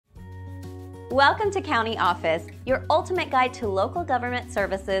Welcome to County Office, your ultimate guide to local government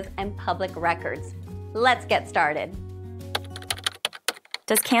services and public records. Let's get started.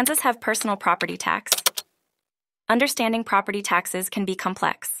 Does Kansas have personal property tax? Understanding property taxes can be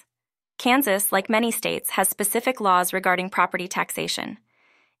complex. Kansas, like many states, has specific laws regarding property taxation.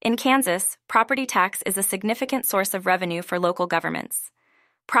 In Kansas, property tax is a significant source of revenue for local governments.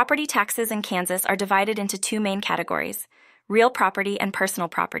 Property taxes in Kansas are divided into two main categories: real property and personal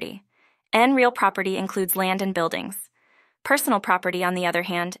property. Real property includes land and buildings. Personal property, on the other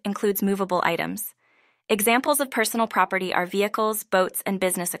hand, includes movable items. Examples of personal property are vehicles, boats, and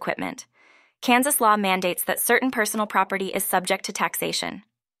business equipment. Kansas law mandates that certain personal property is subject to taxation.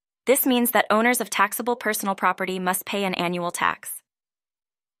 This means that owners of taxable personal property must pay an annual tax.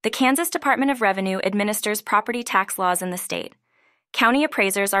 The Kansas Department of Revenue administers property tax laws in the state. County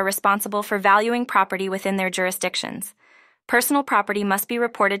appraisers are responsible for valuing property within their jurisdictions. Personal property must be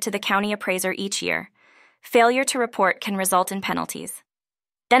reported to the county appraiser each year. Failure to report can result in penalties.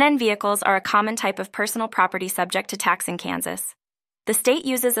 Den vehicles are a common type of personal property subject to tax in Kansas. The state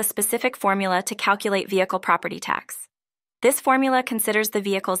uses a specific formula to calculate vehicle property tax. This formula considers the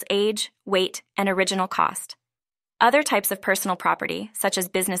vehicle's age, weight, and original cost. Other types of personal property, such as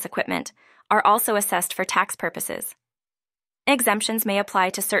business equipment, are also assessed for tax purposes. Exemptions may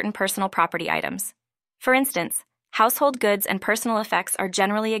apply to certain personal property items. For instance, household goods and personal effects are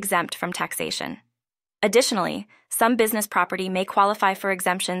generally exempt from taxation. Additionally, some business property may qualify for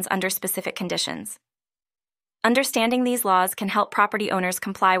exemptions under specific conditions. Understanding these laws can help property owners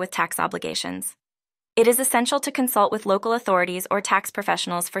comply with tax obligations. It is essential to consult with local authorities or tax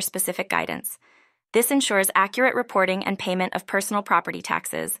professionals for specific guidance. This ensures accurate reporting and payment of personal property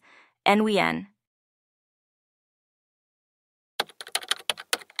taxes, NWN.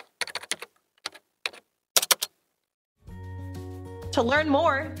 To learn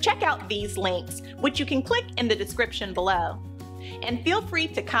more, check out these links, which you can click in the description below. And feel free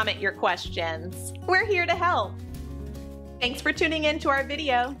to comment your questions. We're here to help. Thanks for tuning in to our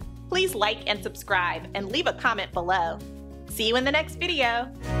video. Please like and subscribe and leave a comment below. See you in the next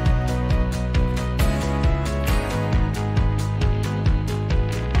video.